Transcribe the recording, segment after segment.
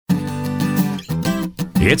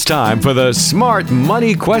It's time for the Smart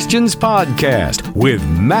Money Questions Podcast with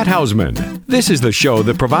Matt Hausman. This is the show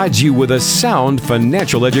that provides you with a sound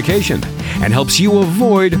financial education and helps you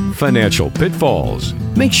avoid financial pitfalls.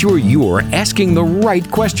 Make sure you are asking the right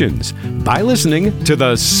questions by listening to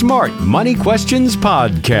the Smart Money Questions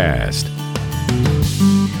Podcast.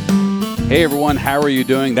 Hey everyone, how are you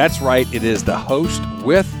doing? That's right, it is the host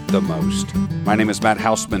with the most. My name is Matt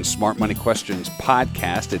Hausman, Smart Money Questions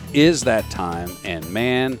Podcast. It is that time, and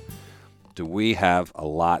man, do we have a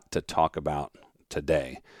lot to talk about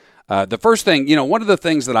today. The first thing, one of the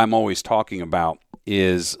things that I'm always talking about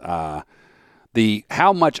is how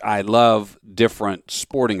much I love different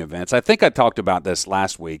sporting events. I think I talked about this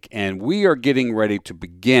last week, and we are getting ready to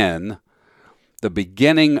begin the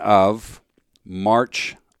beginning of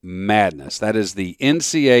March Madness. That is the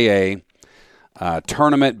NCAA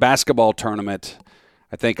tournament, basketball tournament.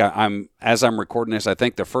 I think as I'm recording this, I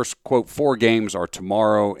think the first, quote, 4 games are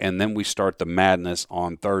tomorrow, and then we start the madness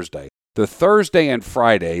on Thursday. The Thursday and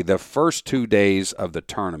Friday, the first 2 days of the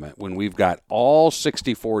tournament, when we've got all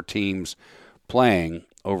 64 teams playing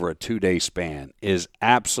over a 2-day span, is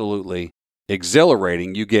absolutely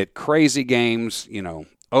exhilarating. You get crazy games,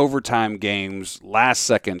 overtime games,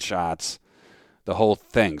 last-second shots, the whole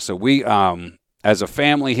thing. So we, as a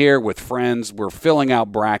family here with friends, we're filling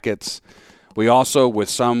out brackets. We also, with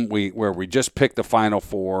some, where we just pick the Final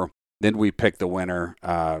Four, then we pick the winner.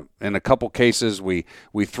 In a couple cases, we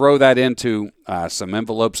throw that into some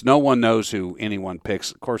envelopes. No one knows who anyone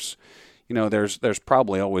picks. Of course, there's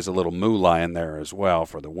probably always a little moolah in there as well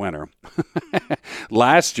for the winner.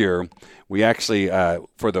 Last year, we actually,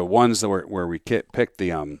 for the ones where we picked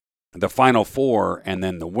the Final Four and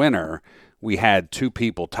then the winner, we had 2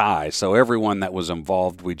 people tie. So everyone that was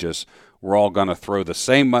involved, we're all going to throw the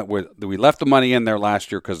same money. We left the money in there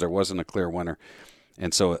last year because there wasn't a clear winner.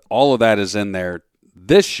 And so all of that is in there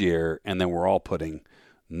this year, and then we're all putting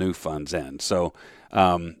new funds in. So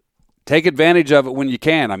take advantage of it when you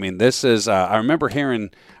can. I mean, this is, I remember hearing,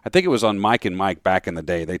 I think it was on Mike and Mike back in the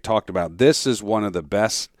day, they talked about this is one of the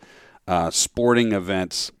best sporting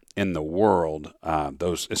events in the world,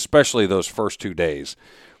 especially those first 2 days.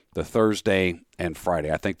 The Thursday and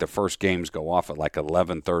Friday. I think the first games go off at like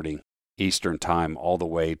 11:30 Eastern time all the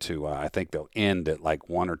way to, I think they'll end at like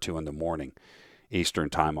 1 or 2 in the morning Eastern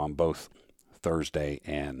time on both Thursday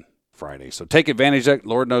and Friday. So take advantage of it.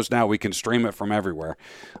 Lord knows now we can stream it from everywhere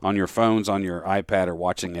on your phones, on your iPad, or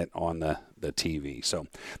watching it on the TV. So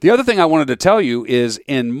the other thing I wanted to tell you is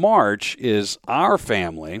in March is our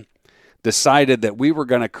family decided that we were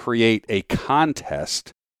going to create a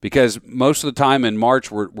contest. Because most of the time in March,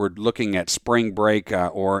 we're looking at spring break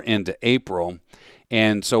or into April.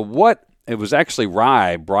 And so it was actually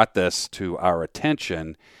Rye brought this to our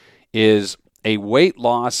attention, is a weight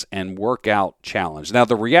loss and workout challenge. Now,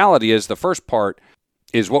 the reality is the first part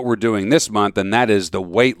is what we're doing this month, and that is the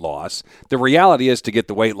weight loss. The reality is to get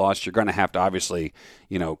the weight loss, you're going to have to obviously,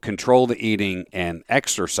 control the eating and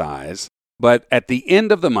exercise. But at the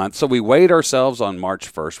end of the month, so we weighed ourselves on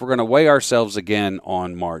March 1st. We're going to weigh ourselves again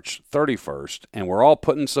on March 31st. And we're all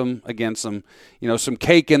putting some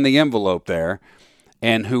cake in the envelope there.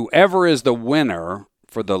 And whoever is the winner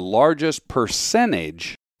for the largest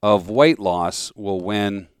percentage of weight loss will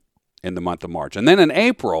win in the month of March. And then in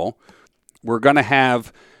April, we're going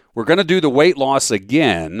to do the weight loss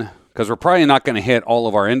again, because we're probably not going to hit all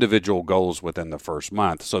of our individual goals within the first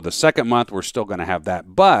month. So the second month, we're still going to have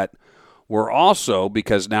that. But we're also,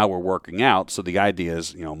 because now we're working out, so the idea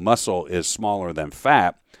is, muscle is smaller than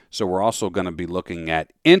fat, so we're also going to be looking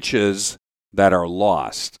at inches that are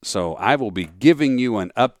lost. So I will be giving you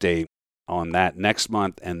an update on that next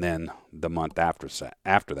month and then the month after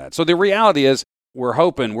that. So the reality is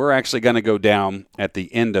we're actually going to go down at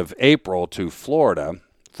the end of April to Florida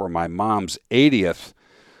for my mom's 80th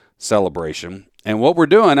celebration. And what we're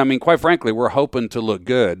doing, quite frankly, we're hoping to look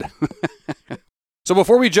good. So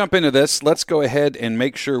before we jump into this, let's go ahead and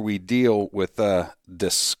make sure we deal with a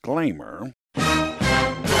disclaimer.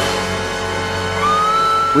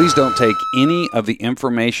 Please don't take any of the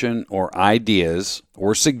information or ideas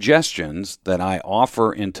or suggestions that I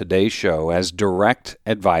offer in today's show as direct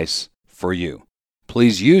advice for you.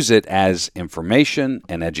 Please use it as information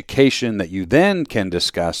and education that you then can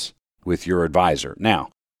discuss with your advisor. Now,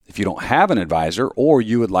 if you don't have an advisor or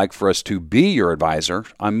you would like for us to be your advisor,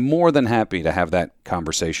 I'm more than happy to have that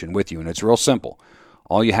conversation with you. And it's real simple.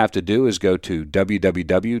 All you have to do is go to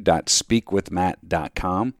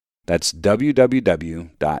www.speakwithmatt.com. That's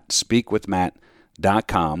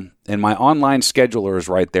www.speakwithmatt.com. And my online scheduler is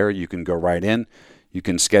right there. You can go right in. You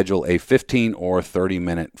can schedule a 15 or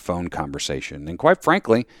 30-minute phone conversation. And quite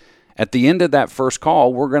frankly, At the end of that first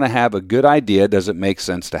call, we're going to have a good idea. Does it make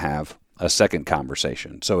sense to have a second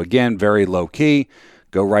conversation? So again, very low key.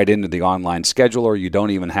 Go right into the online scheduler. You don't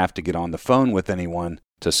even have to get on the phone with anyone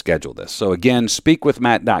to schedule this. So again,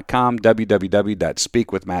 speakwithmatt.com,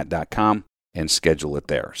 www.speakwithmatt.com, and schedule it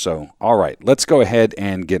there. So, all right, let's go ahead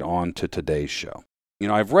and get on to today's show.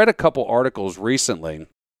 I've read a couple articles recently.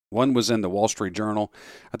 One was in the Wall Street Journal.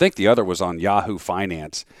 I think the other was on Yahoo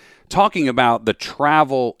Finance, talking about the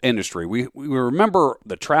travel industry. We remember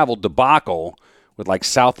the travel debacle with like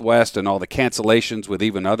Southwest and all the cancellations with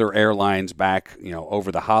even other airlines back,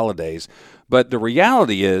 over the holidays. But the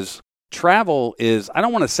reality is travel is, I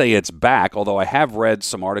don't want to say it's back, although I have read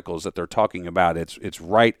some articles that they're talking about it's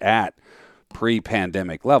right at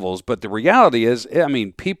pre-pandemic levels. But the reality is,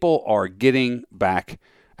 people are getting back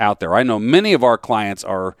out there. I know many of our clients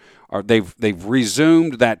they've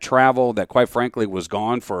resumed that travel that quite frankly was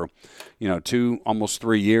gone for, almost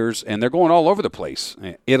 3 years, and they're going all over the place.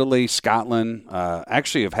 Italy, Scotland,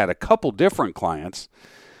 actually have had a couple different clients.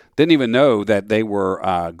 Didn't even know that they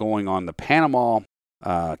were going on the Panama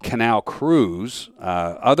Canal cruise.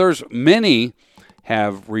 Many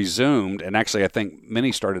have resumed, and actually I think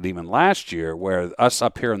many started even last year, where us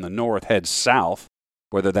up here in the north head south,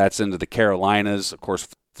 whether that's into the Carolinas. Of course,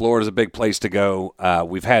 Florida's a big place to go.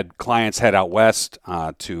 We've had clients head out west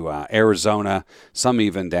to Arizona, some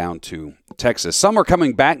even down to Texas. Some are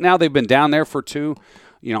coming back now. They've been down there for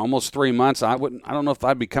almost 3 months. I don't know if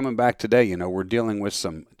I'd be coming back today. We're dealing with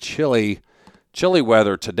some chilly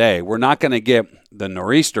weather today. We're not going to get the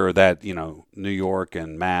nor'easter that, New York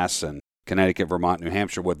and Mass and Connecticut, Vermont, New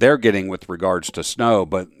Hampshire, what they're getting with regards to snow.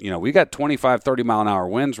 But, we got 25, 30 mile an hour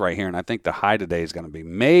winds right here. And I think the high today is going to be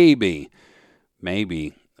maybe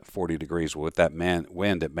 40 degrees. With that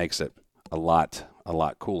wind, it makes it a lot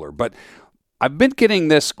cooler. But I've been getting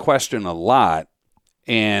this question a lot,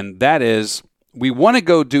 and that is, we want to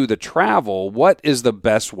go do the travel. What is the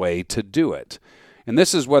best way to do it? And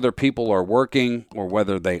this is whether people are working or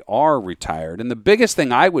whether they are retired. And the biggest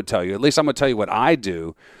thing I would tell you, at least I'm going to tell you what I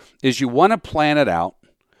do, is you want to plan it out.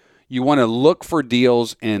 You want to look for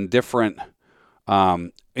deals in different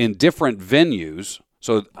venues.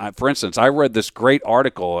 So, for instance, I read this great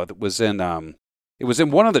article that was in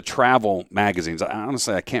one of the travel magazines.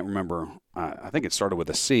 Honestly, I can't remember. I think it started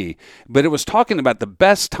with a C, but it was talking about the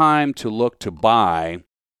best time to look to buy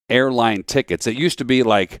airline tickets. It used to be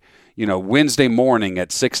like, Wednesday morning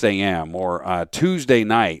at 6 a.m. or Tuesday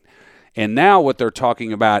night. And now what they're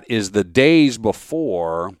talking about is the days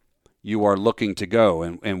before you are looking to go.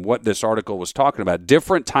 And what this article was talking about,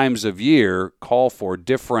 different times of year call for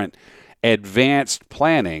different advanced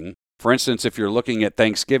planning. For instance, if you're looking at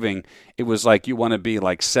Thanksgiving, it was like you want to be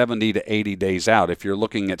like 70 to 80 days out. If you're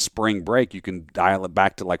looking at spring break, you can dial it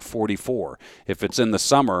back to like 44. If it's in the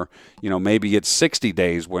summer, maybe it's 60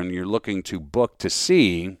 days when you're looking to book to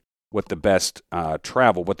see what the best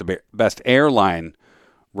what the best airline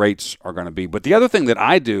rates are going to be. But the other thing that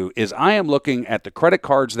I do is I am looking at the credit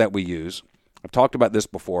cards that we use. I've talked about this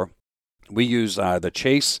before. We use the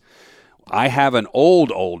Chase. I have an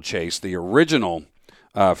old Chase, the original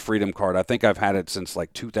Freedom card. I think I've had it since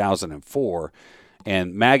like 2004.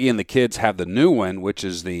 And Maggie and the kids have the new one, which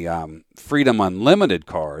is the Freedom Unlimited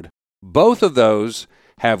card. Both of those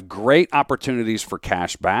have great opportunities for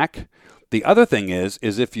cash back. The other thing is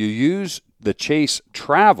if you use the Chase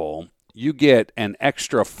Travel, you get an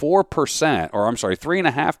extra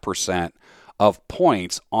 3.5% of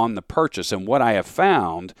points on the purchase. And what I have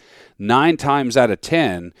found 9 times out of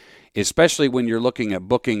 10, especially when you're looking at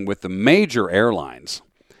booking with the major airlines,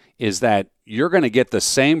 is that you're going to get the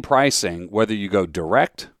same pricing whether you go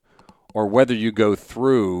direct or whether you go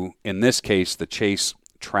through, in this case, the Chase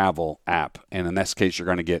Travel app. And in this case, you're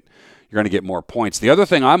going to get more points. The other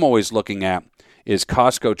thing I'm always looking at is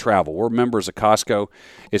Costco Travel. We're members of Costco,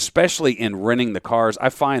 especially in renting the cars. I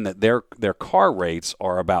find that their car rates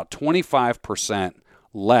are about 25%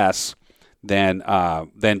 less than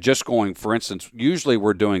just going, for instance, usually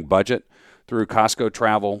we're doing budget through Costco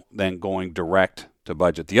Travel than going direct to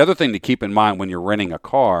budget. The other thing to keep in mind when you're renting a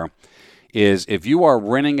car is if you are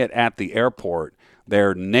renting it at the airport,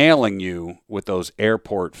 they're nailing you with those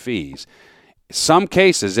airport fees. Some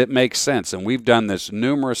cases, it makes sense, and we've done this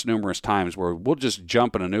numerous times where we'll just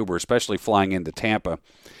jump in an Uber, especially flying into Tampa,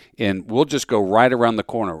 and we'll just go right around the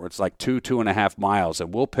corner. It's like 2.5 miles,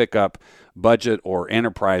 and we'll pick up budget or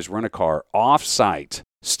enterprise rent-a-car off-site,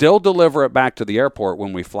 still deliver it back to the airport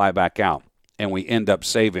when we fly back out, and we end up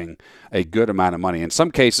saving a good amount of money. In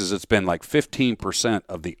some cases, it's been like 15%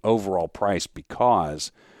 of the overall price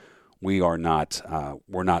because we're not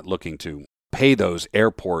looking to pay those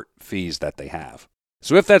airport fees that they have.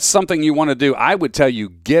 So if that's something you want to do, I would tell you,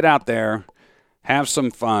 get out there, have some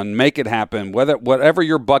fun, make it happen. Whatever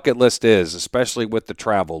your bucket list is, especially with the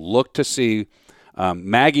travel, look to see.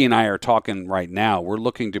 Maggie and I are talking right now. We're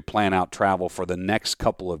looking to plan out travel for the next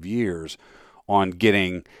couple of years on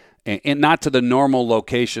getting, and not to the normal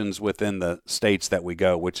locations within the states that we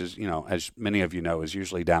go, which is, as many of you know, is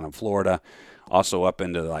usually down in Florida, also up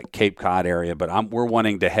into like Cape Cod area. But we're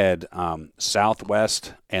wanting to head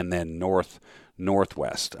southwest and then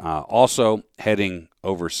northwest, also heading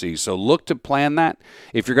overseas. So look to plan that.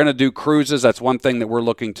 If you're going to do cruises, that's one thing that we're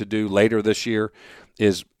looking to do later this year,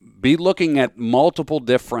 is be looking at multiple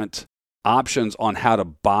different options on how to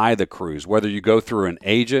buy the cruise, whether you go through an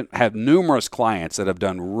agent. Have numerous clients that have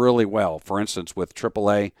done really well. For instance, with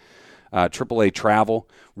AAA Travel,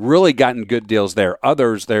 really gotten good deals there.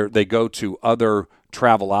 Others, they go to other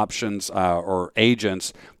travel options or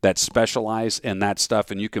agents that specialize in that stuff,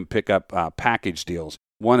 and you can pick up package deals.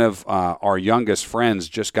 One of our youngest friends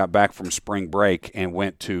just got back from spring break and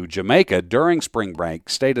went to Jamaica during spring break,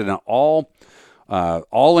 stayed in an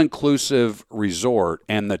all-inclusive resort,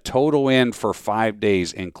 and the total in for 5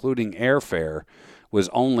 days, including airfare, was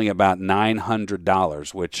only about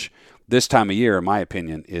 $900, which this time of year, in my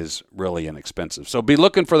opinion, is really inexpensive. So be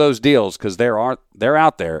looking for those deals because they're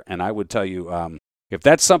out there, and I would tell you, if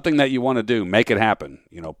that's something that you want to do, make it happen.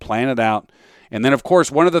 Plan it out. And then, of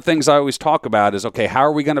course, one of the things I always talk about is, okay, how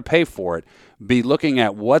are we going to pay for it? Be looking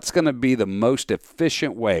at what's going to be the most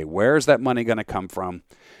efficient way. Where is that money going to come from?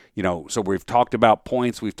 So we've talked about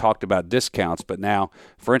points, we've talked about discounts, but now,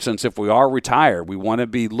 for instance, if we are retired, we want to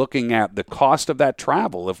be looking at the cost of that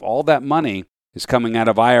travel. If all that money is coming out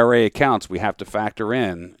of IRA accounts, we have to factor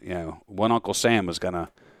in, one Uncle Sam is going to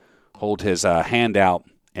hold his hand out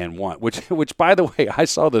and want, which by the way, I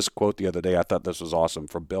saw this quote the other day. I thought this was awesome,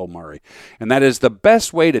 from Bill Murray. And that is, the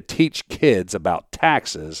best way to teach kids about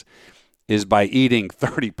taxes is by eating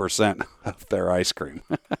 30% of their ice cream.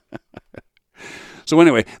 So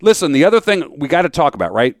anyway, listen, the other thing we got to talk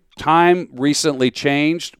about, right? Time recently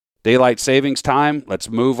changed. Daylight savings time. Let's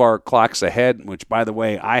move our clocks ahead, which, by the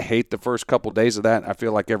way, I hate the first couple days of that. I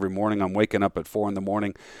feel like every morning I'm waking up at 4 in the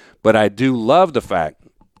morning. But I do love the fact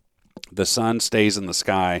the sun stays in the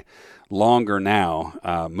sky longer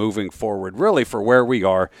now, moving forward, really for where we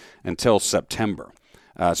are until September.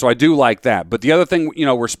 So I do like that. But the other thing,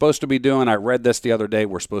 we're supposed to be doing, I read this the other day,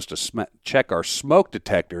 we're supposed to check our smoke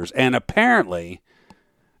detectors. And apparently,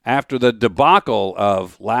 after the debacle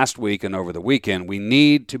of last week and over the weekend, we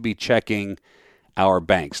need to be checking our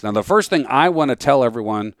banks. Now, the first thing I want to tell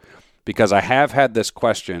everyone, because I have had this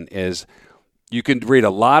question, is you can read a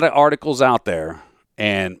lot of articles out there,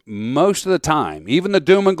 and most of the time, even the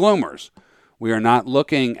doom and gloomers, we are not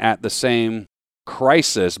looking at the same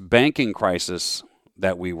banking crisis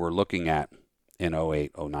that we were looking at in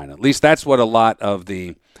 08, 09. At least that's what a lot of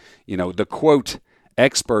the quote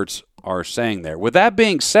experts are saying there. With that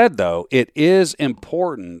being said, though, it is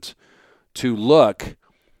important to look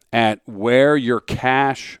at where your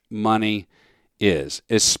cash money is,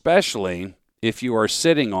 especially if you are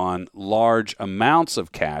sitting on large amounts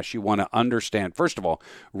of cash. You want to understand, first of all,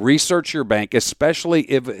 research your bank, especially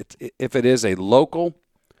if it is a local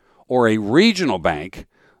or a regional bank,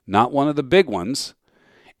 not one of the big ones,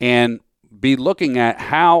 and be looking at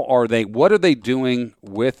what are they doing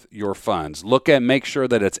with your funds. Make sure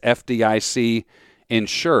that it's FDIC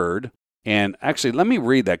insured. And actually, let me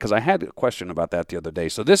read that because I had a question about that the other day.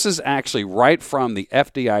 So this is actually right from the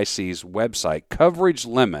FDIC's website. Coverage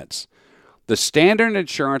limits. The standard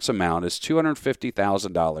insurance amount is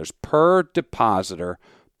 $250,000 per depositor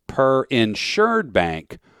per insured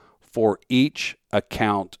bank for each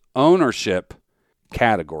account ownership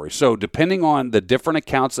category. So depending on the different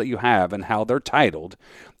accounts that you have and how they're titled,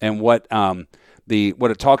 and what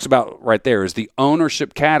it talks about right there is the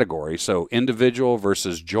ownership category. So individual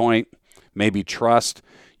versus joint, maybe trust.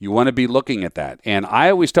 You want to be looking at that. And I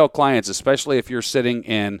always tell clients, especially if you're sitting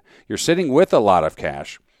with a lot of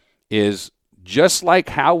cash, is just like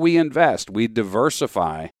how we invest, we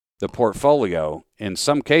diversify the portfolio. In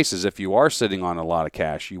some cases, if you are sitting on a lot of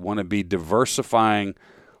cash, you want to be diversifying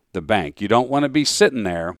the bank. You don't want to be sitting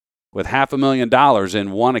there with $500,000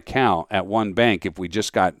 in one account at one bank. If we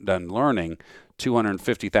just got done learning,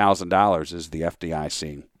 $250,000 is the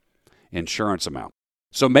FDIC insurance amount.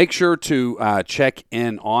 So make sure to check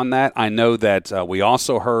in on that. I know that we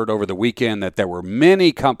also heard over the weekend that there were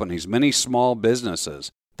many companies, many small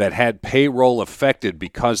businesses that had payroll affected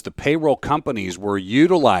because the payroll companies were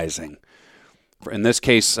utilizing, in this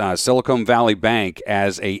case, Silicon Valley Bank,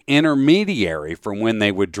 as a intermediary from when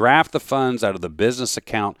they would draft the funds out of the business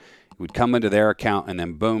account. It would come into their account, and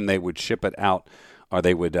then boom, they would ship it out or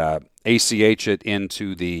they would ACH it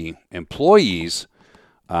into the employees'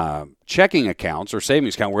 checking accounts or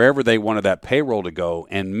savings account, wherever they wanted that payroll to go.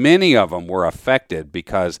 And many of them were affected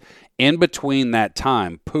because in between that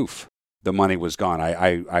time, poof, the money was gone.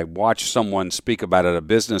 I watched someone speak about it, a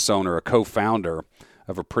business owner, a co-founder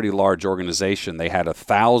of a pretty large organization. They had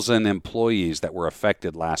 1,000 employees that were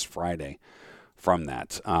affected last Friday from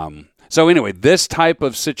that. So anyway, this type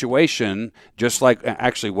of situation, just like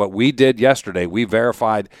actually what we did yesterday, we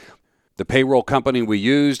verified the payroll company we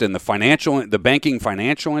used and the banking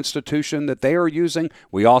financial institution that they are using.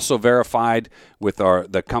 We also verified with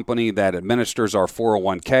the company that administers our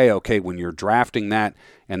 401k, okay, when you're drafting that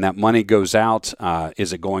and that money goes out,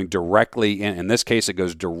 is it going directly, in this case, it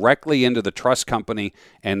goes directly into the trust company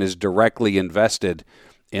and is directly invested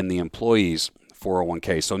in the employee's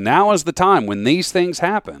 401k. So now is the time when these things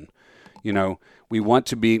happen, we want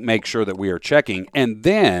to make sure that we are checking. And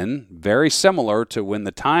then, very similar to when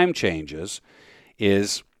the time changes,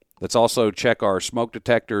 is let's also check our smoke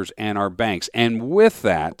detectors and our banks. And with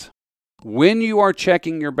that, when you are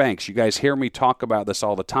checking your banks, you guys hear me talk about this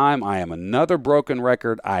all the time. I am another broken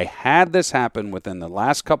record. I had this happen within the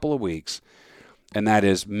last couple of weeks, and that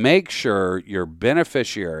is make sure your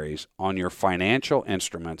beneficiaries on your financial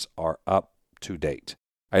instruments are up to date.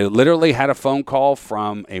 I literally had a phone call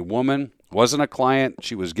from a woman. Wasn't a client.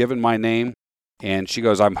 She was given my name, and she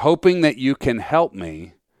goes, I'm hoping that you can help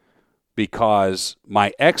me because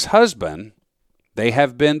my ex-husband, they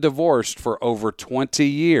have been divorced for over 20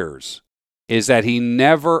 years, is that he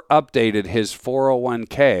never updated his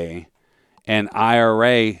 401k and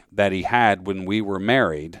IRA that he had when we were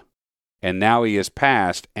married, and now he has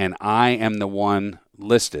passed, and I am the one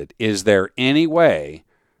listed. Is there any way,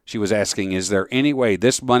 she was asking, is there any way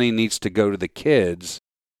this money needs to go to the kids,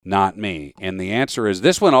 not me? And the answer is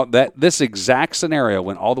this exact scenario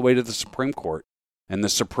went all the way to the Supreme Court. And the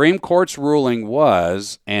Supreme Court's ruling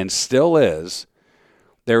was, and still is,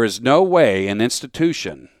 there is no way an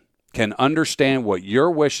institution can understand what your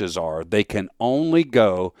wishes are. They can only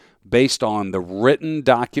go based on the written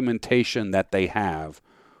documentation that they have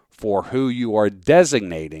for who you are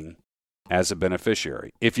designating as a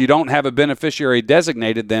beneficiary. If you don't have a beneficiary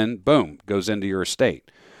designated, then boom, goes into your estate.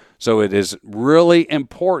 So it is really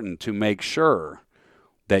important to make sure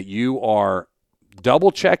that you are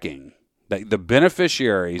double checking that the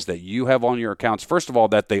beneficiaries that you have on your accounts, first of all,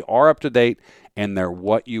 that they are up to date and they're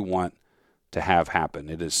what you want to have happen.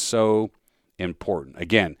 It is so important.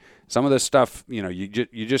 Again, some of this stuff, you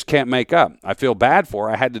just can't make up. I feel bad for.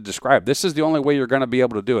 I had to describe. This is the only way you're going to be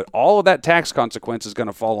able to do it. All of that tax consequence is going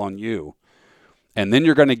to fall on you. And then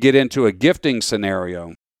you're going to get into a gifting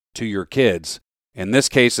scenario to your kids. In this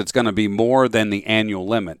case, it's going to be more than the annual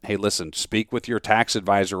limit. Hey, listen, speak with your tax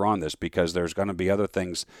advisor on this because there's going to be other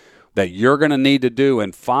things that you're going to need to do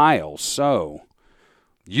and file so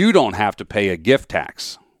you don't have to pay a gift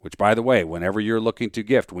tax, which, by the way, whenever you're looking to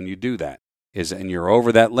gift, when you do that, and you're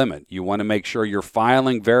over that limit, you want to make sure you're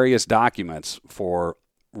filing various documents for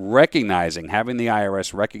having the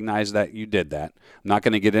IRS recognize that you did that. I'm not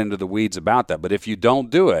going to get into the weeds about that, but if you don't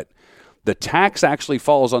do it, the tax actually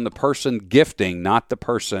falls on the person gifting, not the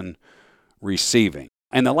person receiving.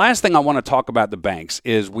 And the last thing I want to talk about the banks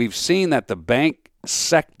is we've seen that the bank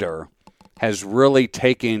sector has really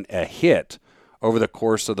taken a hit over the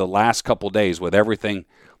course of the last couple of days with everything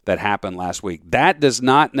that happened last week. That does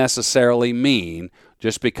not necessarily mean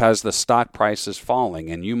just because the stock price is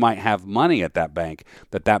falling and you might have money at that bank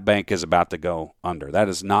is about to go under. That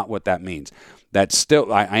is not what that means. That's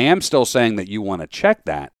still, I am still saying that you want to check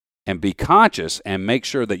that and be conscious and make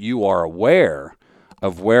sure that you are aware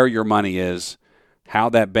of where your money is, how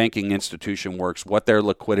that banking institution works, what their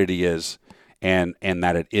liquidity is, and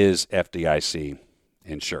that it is FDIC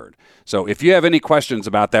insured. So if you have any questions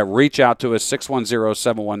about that, reach out to us,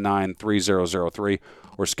 610-719-3003,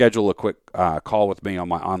 or schedule a quick call with me on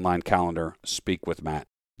my online calendar,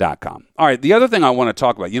 speakwithmatt.com. All right, the other thing I want to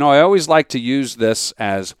talk about, I always like to use this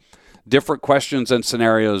as different questions and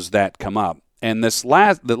scenarios that come up. And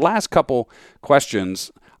the last couple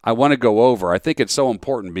questions I want to go over, I think it's so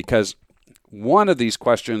important because one of these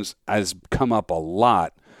questions has come up a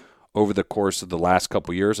lot over the course of the last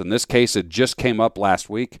couple years. In this case, it just came up last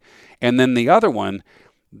week. And then the other one,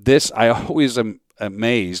 I always am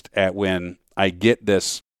amazed at when I get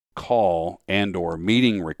this call and or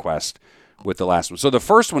meeting request with the last one. So the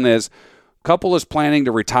first one is, couple is planning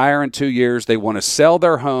to retire in 2 years. They want to sell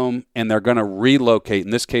their home and they're going to relocate.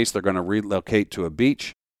 In this case, they're going to relocate to a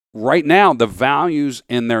beach. right now, the values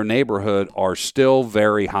in their neighborhood are still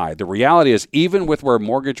very high. The reality is, even with where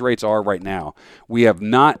mortgage rates are right now, we have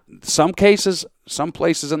not, some places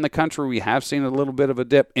in the country, we have seen a little bit of a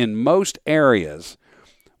dip. In most areas,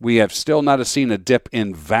 we have still not seen a dip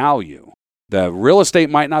in value. The real estate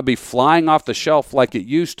might not be flying off the shelf like it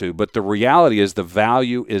used to, but the reality is the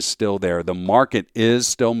value is still there. The market is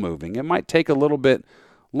still moving. It might take a little bit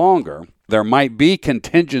longer. There might be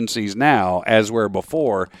contingencies now, as where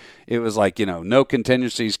before it was like, no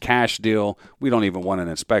contingencies, cash deal. We don't even want an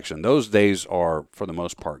inspection. Those days are, for the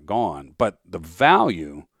most part, gone. But the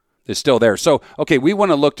value is still there. So, okay, we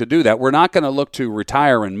want to look to do that. We're not going to look to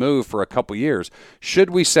retire and move for a couple years. Should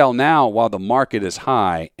we sell now while the market is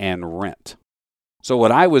high and rent? So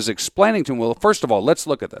what I was explaining to him, well, first of all, let's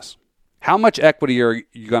look at this. How much equity are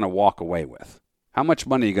you going to walk away with? How much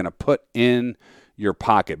money are you going to put in your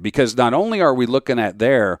pocket? Because not only are we looking at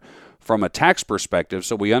there from a tax perspective,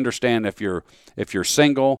 so we understand if you're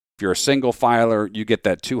single, if you're a single filer, you get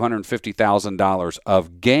that $250,000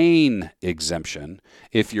 of gain exemption.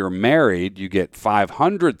 If you're married, you get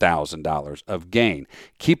 $500,000 of gain.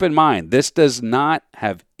 Keep in mind, this does not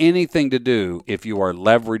have anything to do if you are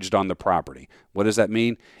leveraged on the property. What does that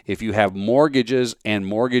mean? If you have mortgages and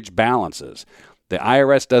mortgage balances, the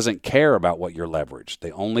IRS doesn't care about what you're leveraged.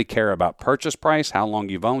 They only care about purchase price, how long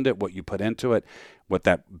you've owned it, what you put into it, what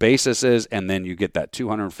that basis is, and then you get that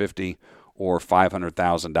 $250,000 or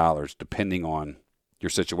 $500,000 depending on your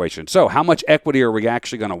situation. So how much equity are we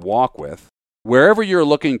actually going to walk with? Wherever you're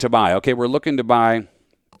looking to buy, okay, we're looking to buy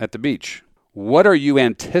at the beach. What are you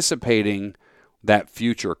anticipating that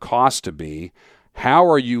future cost to be? How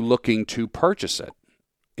are you looking to purchase it?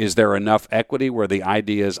 Is there enough equity where the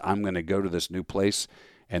idea is I'm going to go to this new place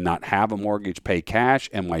and not have a mortgage, pay cash?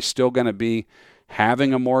 Am I still going to be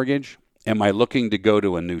having a mortgage? Am I looking to go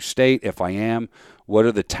to a new state? If I am, what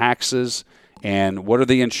are the taxes and what are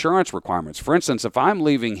the insurance requirements? For instance, if I'm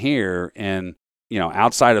leaving here and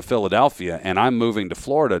outside of Philadelphia and I'm moving to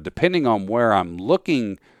Florida, depending on where I'm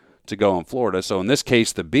looking to go in Florida, so in this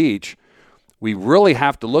case, the beach, we really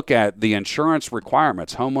have to look at the insurance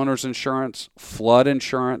requirements, homeowners insurance, flood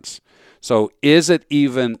insurance. So is it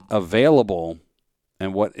even available,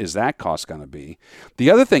 and what is that cost going to be?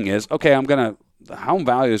 The other thing is, okay, the home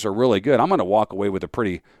values are really good. I'm going to walk away with a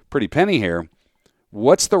pretty penny here.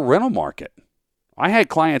 What's the rental market? I had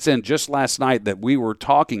clients in just last night that we were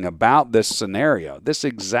talking about this scenario, this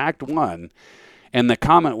exact one, and the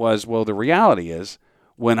comment was, well, the reality is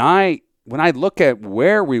when I look at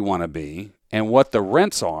where we want to be and what the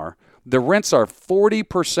rents are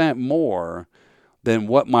 40% more than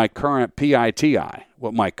what my current PITI,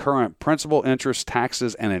 what my current principal, interest,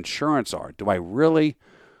 taxes, and insurance are. Do I really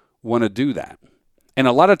want to do that? And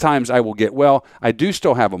a lot of times I will get, well, I do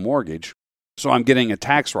still have a mortgage, so I'm getting a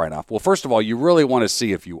tax write-off. Well, first of all, you really want to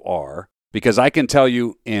see if you are, because I can tell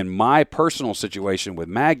you in my personal situation with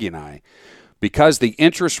Maggie and I, because the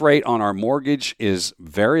interest rate on our mortgage is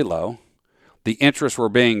very low, the interest we're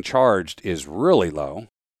being charged is really low,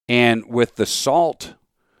 and with the SALT,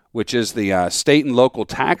 which is the state and local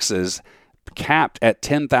taxes, capped at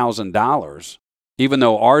 $10,000, even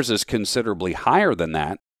though ours is considerably higher than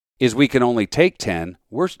that, is we can only take 10.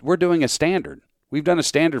 We're doing a standard. We've done a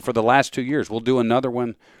standard for the last 2 years. We'll do another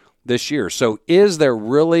one this year. So is there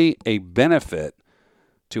really a benefit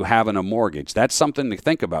to having a mortgage? That's something to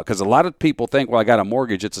think about, because a lot of people think, well, I got a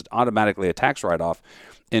mortgage, it's automatically a tax write-off.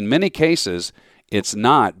 In many cases, it's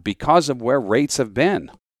not, because of where rates have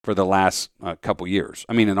been for the last couple years.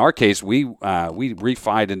 I mean, in our case, we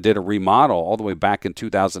refied and did a remodel all the way back in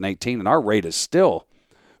 2018, and our rate is still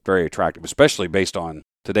very attractive, especially based on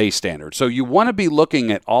today's standards. So you want to be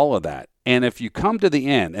looking at all of that. And if you come to the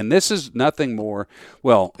end, and this is nothing more,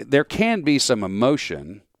 well, there can be some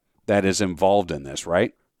emotion that is involved in this,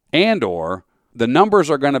 right? And or the numbers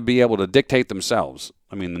are going to be able to dictate themselves.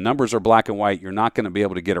 I mean, the numbers are black and white. You're not going to be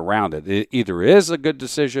able to get around it. It either is a good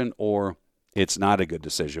decision or it's not a good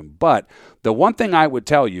decision. But the one thing I would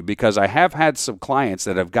tell you, because I have had some clients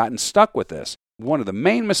that have gotten stuck with this, one of the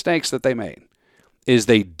main mistakes that they made is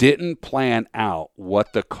they didn't plan out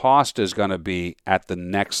what the cost is going to be at the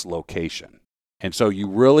next location. And so you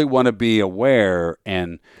really want to be aware,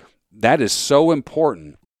 and that is so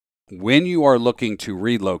important when you are looking to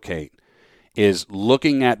relocate, is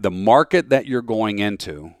looking at the market that you're going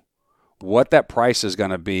into, what that price is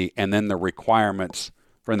going to be, and then the requirements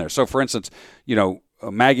for in there. So for instance,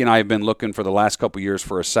 Maggie and I have been looking for the last couple of years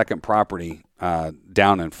for a second property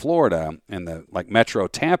down in Florida in the Metro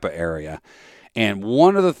Tampa area. And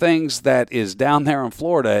one of the things that is down there in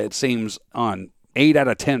Florida, it seems on 8 out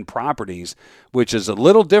of 10 properties, which is a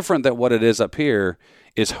little different than what it is up here,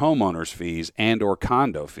 is homeowners fees and or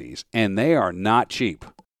condo fees, and they are not cheap.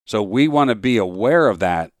 So we want to be aware of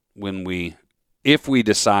that if we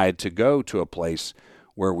decide to go to a place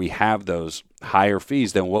where we have those higher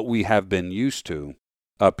fees than what we have been used to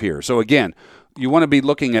up here. So again, you want to be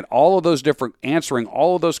looking at all of those answering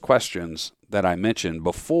all of those questions that I mentioned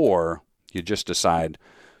before you just decide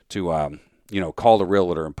to, call the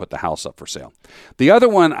realtor and put the house up for sale. The other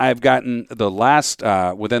one I've gotten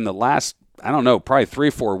within the last, probably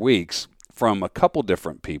 3-4 weeks from a couple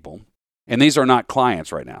different people, and these are not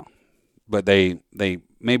clients right now, but they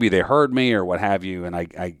maybe they heard me or what have you, and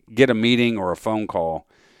I get a meeting or a phone call,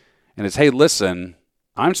 and it's, hey, listen,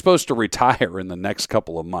 I'm supposed to retire in the next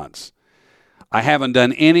couple of months. I haven't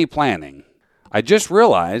done any planning. I just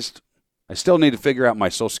realized I still need to figure out my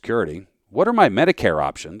Social Security. What are my Medicare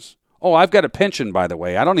options? Oh, I've got a pension, by the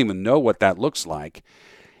way. I don't even know what that looks like.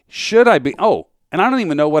 Should I be? Oh, and I don't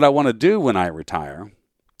even know what I want to do when I retire.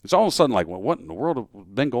 It's all of a sudden like, well, what in the world has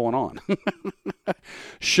been going on?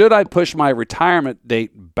 Should I push my retirement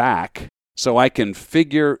date back so I can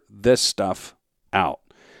figure this stuff out?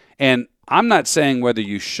 And I'm not saying whether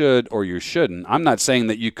you should or you shouldn't. I'm not saying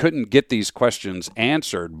that you couldn't get these questions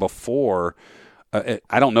answered before.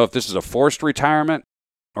 I don't know if this is a forced retirement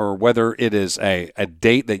or whether it is a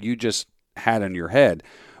date that you just had in your head.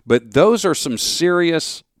 But those are some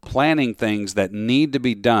serious planning things that need to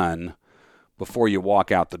be done before you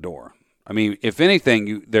walk out the door. I mean, if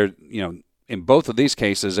anything, in both of these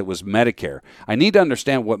cases, it was Medicare. I need to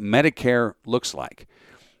understand what Medicare looks like.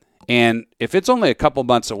 And if it's only a couple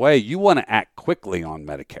months away, you want to act quickly on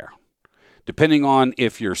Medicare. Depending on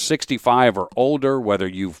if you're 65 or older, whether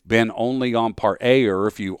you've been only on Part A or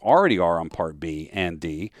if you already are on Part B and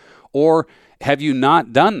D, or have you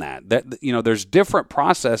not done that? There's different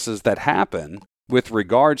processes that happen with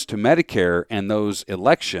regards to Medicare and those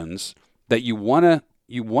elections that you want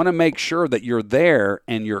to make sure that you're there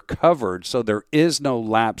and you're covered so there is no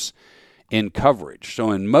lapse in coverage.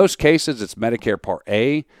 So in most cases, it's Medicare Part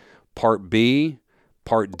A, Part B,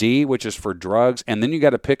 Part D, which is for drugs, and then you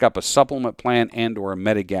got to pick up a supplement plan and or a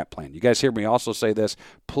Medigap plan. You guys hear me also say this?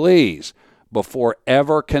 Please, before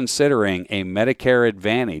ever considering a Medicare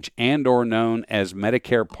Advantage and or known as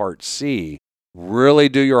Medicare Part C, really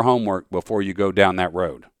do your homework before you go down that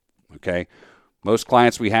road, okay? Most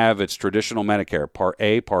clients we have, it's traditional Medicare, Part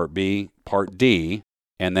A, Part B, Part D,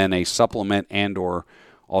 and then a supplement and or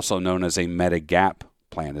also known as a Medigap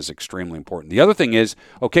plan is extremely important. The other thing is,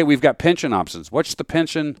 okay, we've got pension options. What's the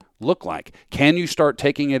pension look like? Can you start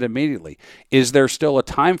taking it immediately? Is there still a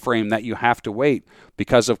time frame that you have to wait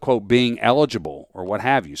because of, quote, being eligible or what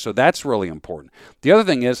have you? So that's really important. The other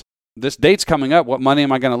thing is, this date's coming up. What money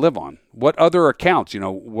am I going to live on? What other accounts?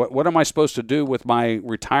 What am I supposed to do with my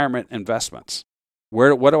retirement investments?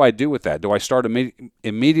 What do I do with that? Do I start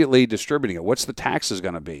immediately distributing it? What's the taxes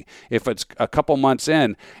going to be? If it's a couple months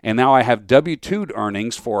in and now I have W-2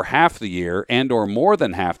 earnings for half the year and or more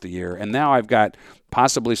than half the year, and now I've got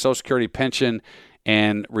possibly Social Security, pension,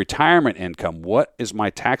 and retirement income, what is my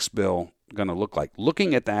tax bill going to look like?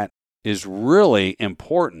 Looking at that is really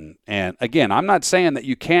important. And again, I'm not saying that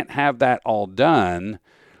you can't have that all done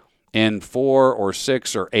in 4 or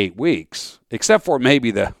 6 or 8 weeks, except for maybe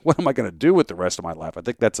what am I going to do with the rest of my life? I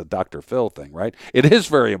think that's a Dr. Phil thing, right? It is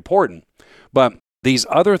very important. But these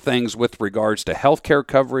other things with regards to healthcare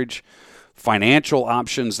coverage, financial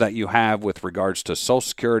options that you have with regards to Social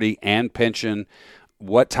Security and pension,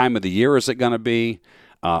 what time of the year is it going to be?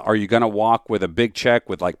 Are you going to walk with a big check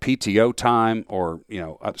with like PTO time or,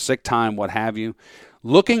 sick time, what have you?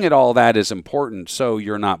 Looking at all that is important so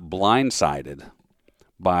you're not blindsided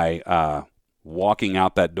by walking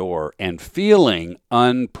out that door and feeling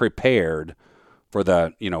unprepared for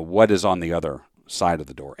what is on the other side of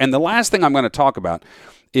the door. And the last thing I'm going to talk about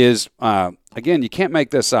is, again, you can't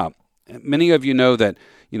make this up. Many of you know that,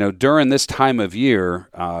 during this time of year,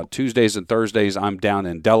 Tuesdays and Thursdays, I'm down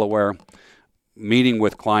in Delaware meeting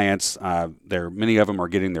with clients. Many of them are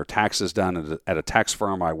getting their taxes done at a tax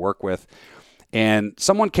firm I work with. And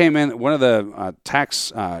someone came in, one of the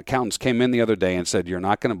tax accountants came in the other day and said, you're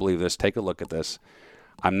not going to believe this. Take a look at this.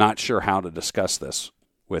 I'm not sure how to discuss this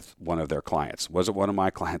with one of their clients. Was it one of my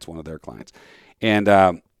clients, one of their clients? And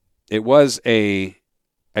it was a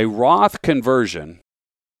Roth conversion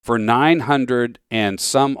for $900 and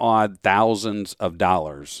some odd thousands of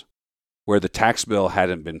dollars where the tax bill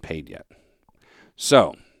hadn't been paid yet.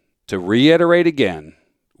 So to reiterate again,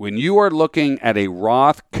 when you are looking at a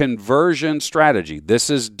Roth conversion strategy, this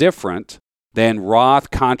is different than Roth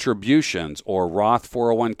contributions or Roth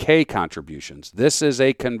 401k contributions. This is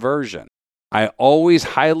a conversion. I always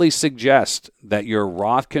highly suggest that your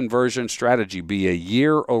Roth conversion strategy be a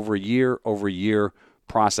year over year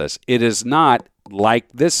process. It is not like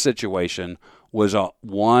this situation was a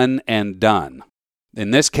one and done.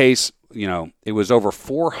 In this case, it was over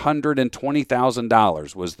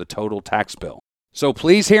 $420,000 was the total tax bill. So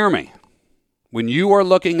please hear me. When you are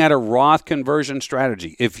looking at a Roth conversion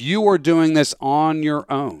strategy, if you are doing this on your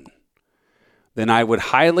own, then I would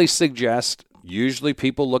highly suggest, usually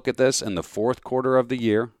people look at this in the fourth quarter of the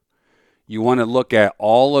year. You want to look at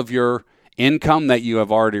all of your income that you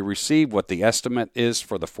have already received, what the estimate is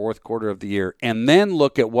for the fourth quarter of the year, and then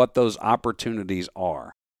look at what those opportunities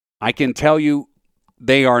are. I can tell you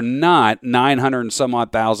they are not $900 and some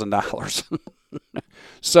odd $1,000.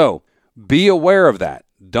 So be aware of that.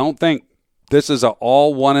 Don't think this is an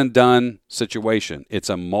all one and done situation. It's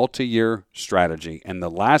a multi-year strategy. And the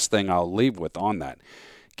last thing I'll leave with on that,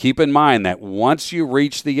 keep in mind that once you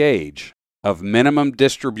reach the age of minimum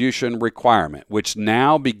distribution requirement, which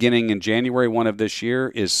now beginning in January 1 of this year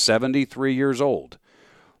is 73 years old,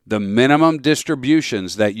 the minimum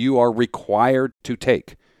distributions that you are required to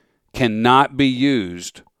take cannot be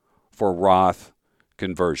used for Roth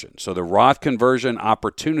conversion. So the Roth conversion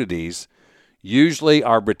opportunities usually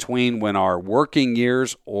are between when our working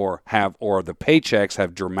years or the paychecks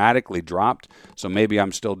have dramatically dropped. So maybe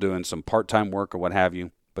I'm still doing some part-time work or what have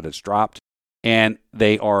you, but it's dropped. And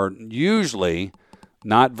they are usually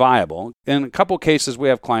not viable. In a couple cases, we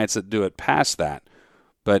have clients that do it past that.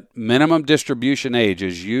 But minimum distribution age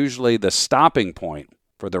is usually the stopping point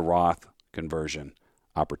for the Roth conversion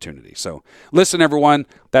opportunity. So listen, everyone,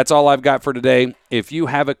 that's all I've got for today. If you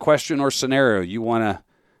have a question or scenario you want to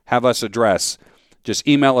have us address, just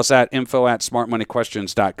email us at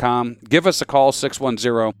info@smartmoneyquestions.com. Give us a call,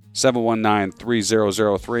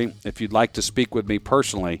 610-719-3003. If you'd like to speak with me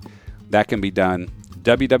personally, that can be done,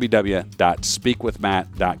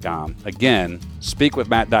 www.speakwithmatt.com. Again,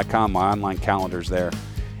 speakwithmatt.com, my online calendar's there,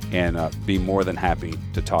 and be more than happy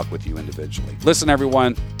to talk with you individually. Listen,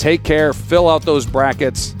 everyone, take care, fill out those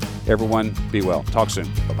brackets. Everyone, be well. Talk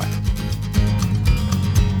soon. Bye-bye.